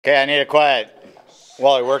Okay, I need a quiet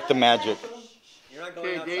while I work the magic.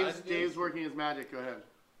 Okay, Dave's working his magic. Go ahead.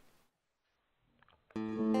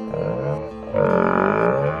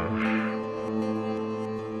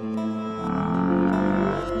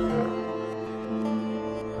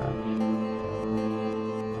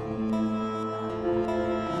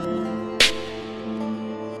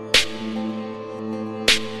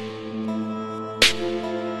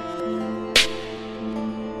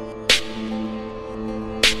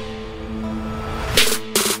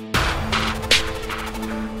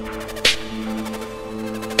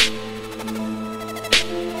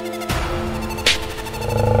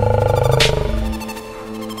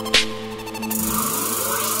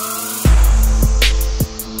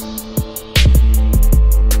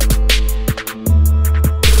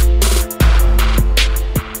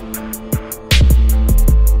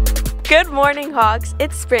 Good morning, Hogs.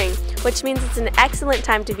 It's spring, which means it's an excellent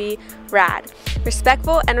time to be rad,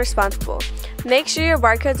 respectful, and responsible. Make sure your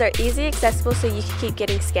barcodes are easy accessible so you can keep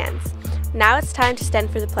getting scans. Now it's time to stand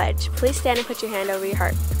for the pledge. Please stand and put your hand over your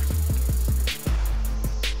heart.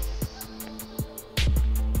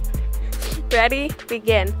 Ready?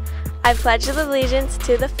 Begin. I pledge allegiance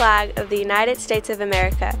to the flag of the United States of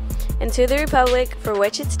America and to the republic for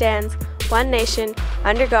which it stands, one nation,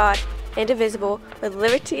 under God, indivisible, with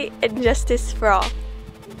liberty and justice for all.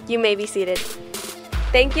 You may be seated.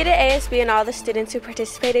 Thank you to ASB and all the students who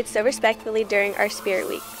participated so respectfully during our Spirit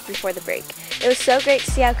Week before the break. It was so great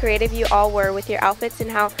to see how creative you all were with your outfits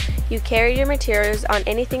and how you carried your materials on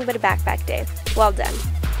anything but a backpack day. Well done.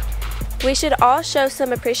 We should all show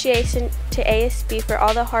some appreciation to ASB for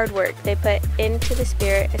all the hard work they put into the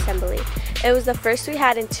Spirit Assembly. It was the first we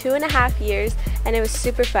had in 2.5 years, and it was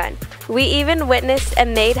super fun. We even witnessed a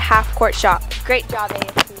made half-court shot. Great job,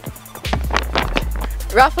 ASB.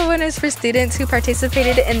 Raffle winners for students who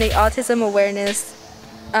participated in the Autism Awareness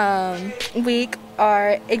Week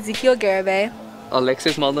are Ezekiel Garibay,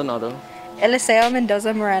 Alexis Maldonado, Eliseo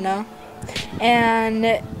Mendoza Moreno,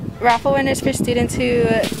 and raffle winners for students who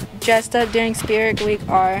dressed up during Spirit Week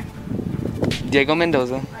are Diego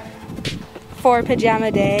Mendoza, for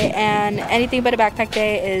Pajama Day, and Anything But a Backpack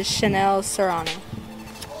Day is Chanel Serrano.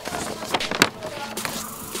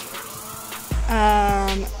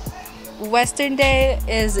 Western Day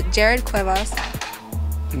is Jared Cuevas.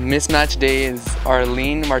 Mismatch Day is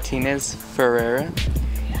Arlene Martinez Ferreira,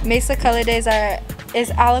 Mesa Color Days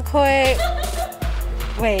Mesa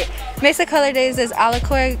Color Days is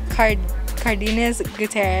Alacoy Cardenas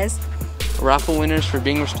Gutierrez. Raffle winners for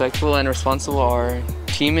being respectful and responsible are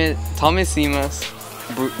Thomas Simas,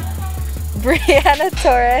 Brianna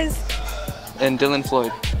Torres. and Dylan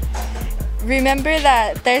Floyd. Remember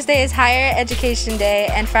that Thursday is Higher Education Day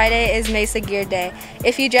and Friday is Mesa Gear Day.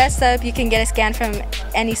 If you dress up, you can get a scan from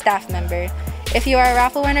any staff member. If you are a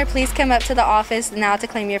raffle winner, please come up to the office now to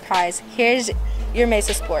claim your prize. Here's your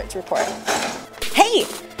Mesa Sports report. Hey,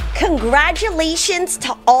 congratulations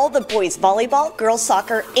to all the boys volleyball, girls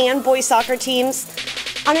soccer, and boys soccer teams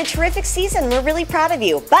on a terrific season. We're really proud of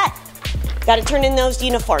you, but got to turn in those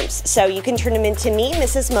uniforms. So you can turn them in to me,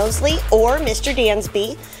 Mrs. Mosley, or Mr.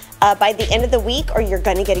 Dansby by the end of the week, or you're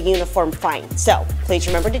going to get a uniform fine. So please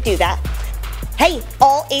remember to do that. Hey,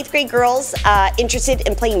 all 8th grade girls interested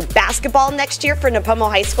in playing basketball next year for Napomo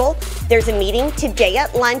High School, there's a meeting today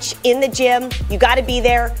at lunch in the gym. You got to be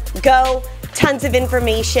there. Go. Tons of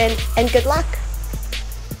information, and good luck.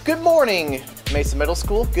 Good morning, Mesa Middle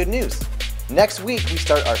School. Good news. Next week, we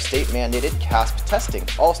start our state-mandated CASP testing.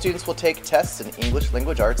 All students will take tests in English,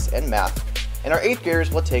 language arts, and math, and our 8th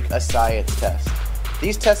graders will take a science test.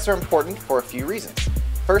 These tests are important for a few reasons.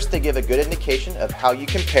 First, they give a good indication of how you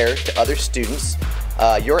compare to other students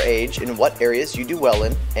your age and what areas you do well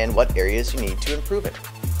in and what areas you need to improve in.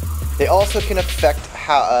 They also can affect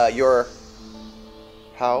how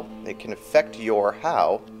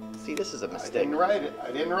See, this is a mistake. I didn't write it.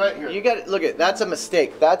 I didn't write here. You got it. Look at that's a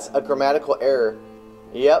mistake. That's a grammatical error.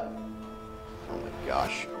 Yep. Oh my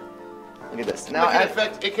gosh. Look at this. Now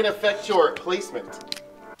it can affect your placement.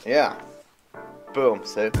 Yeah. Boom.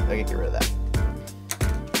 So I can get rid of that.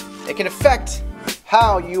 It can affect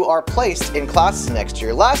how you are placed in classes next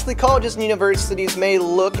year. Lastly, colleges and universities may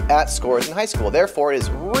look at scores in high school. Therefore, it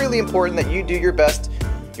is really important that you do your best,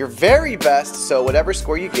 your very best, so whatever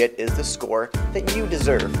score you get is the score that you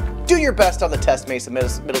deserve. Do your best on the test, Mesa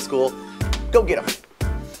Middle School. Go get them.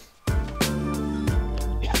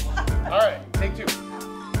 All right, take two.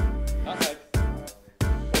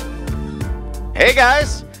 Hey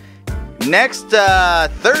guys, next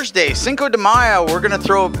Thursday, Cinco de Mayo, we're gonna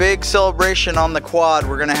throw a big celebration on the quad.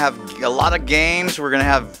 We're gonna have a lot of games, we're gonna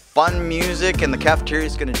have fun music, and the cafeteria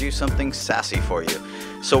is gonna do something sassy for you.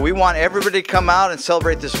 So we want everybody to come out and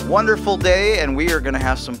celebrate this wonderful day, and we are going to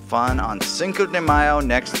have some fun on Cinco de Mayo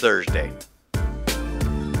next Thursday.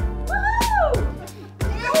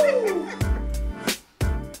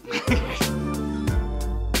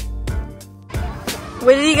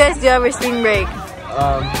 What did you guys do over spring break?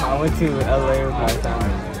 I went to LA with my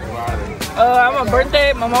family. I have my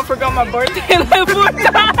birthday. My mom forgot my birthday.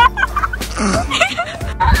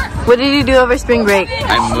 What did you do over spring break?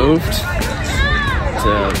 I moved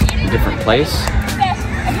to a different place.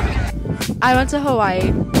 I went to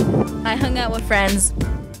Hawaii. I hung out with friends.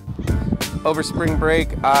 Over spring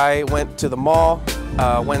break, I went to the mall,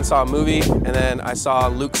 went and saw a movie, and then I saw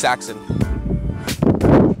Luke Saxon.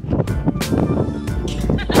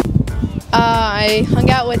 I hung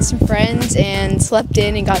out with some friends and slept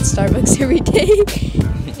in and got Starbucks every day.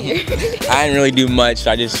 I didn't really do much.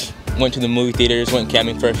 I just went to the movie theaters, went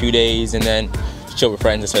camping for a few days, and then chill with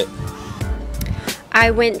friends. That's it. I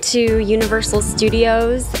went to Universal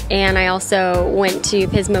Studios, and I also went to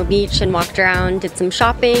Pismo Beach and walked around, did some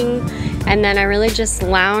shopping, and then I really just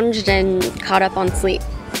lounged and caught up on sleep.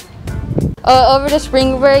 Over the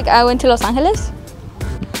spring break, I went to Los Angeles.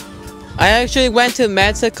 I actually went to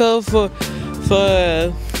Mexico for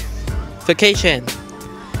vacation.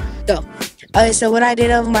 So what I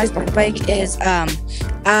did over my spring break is I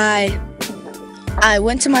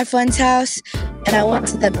went to my friend's house and I went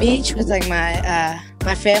to the beach with like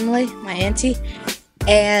my family, my auntie,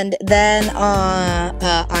 and then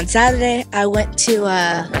on Saturday I went to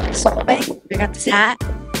Subway. I got this hat,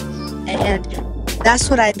 and that's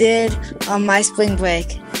what I did on my spring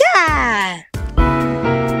break. Yeah.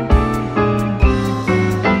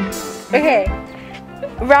 Okay,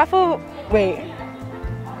 Raffle, wait.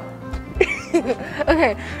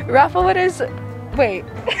 Okay, Raffle, what is, wait.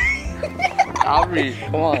 I'll read,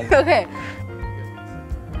 come on. Okay.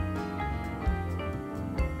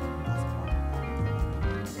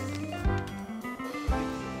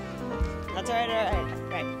 That's all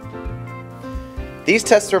right. These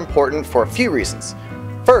tests are important for a few reasons.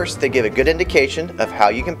 First, they give a good indication of how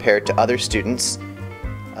you compare to other students.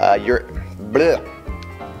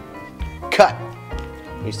 Cut.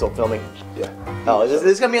 You still filming? Yeah. Oh, this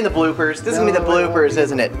is gonna be in the bloopers. This is gonna be the bloopers,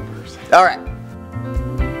 isn't it? All right.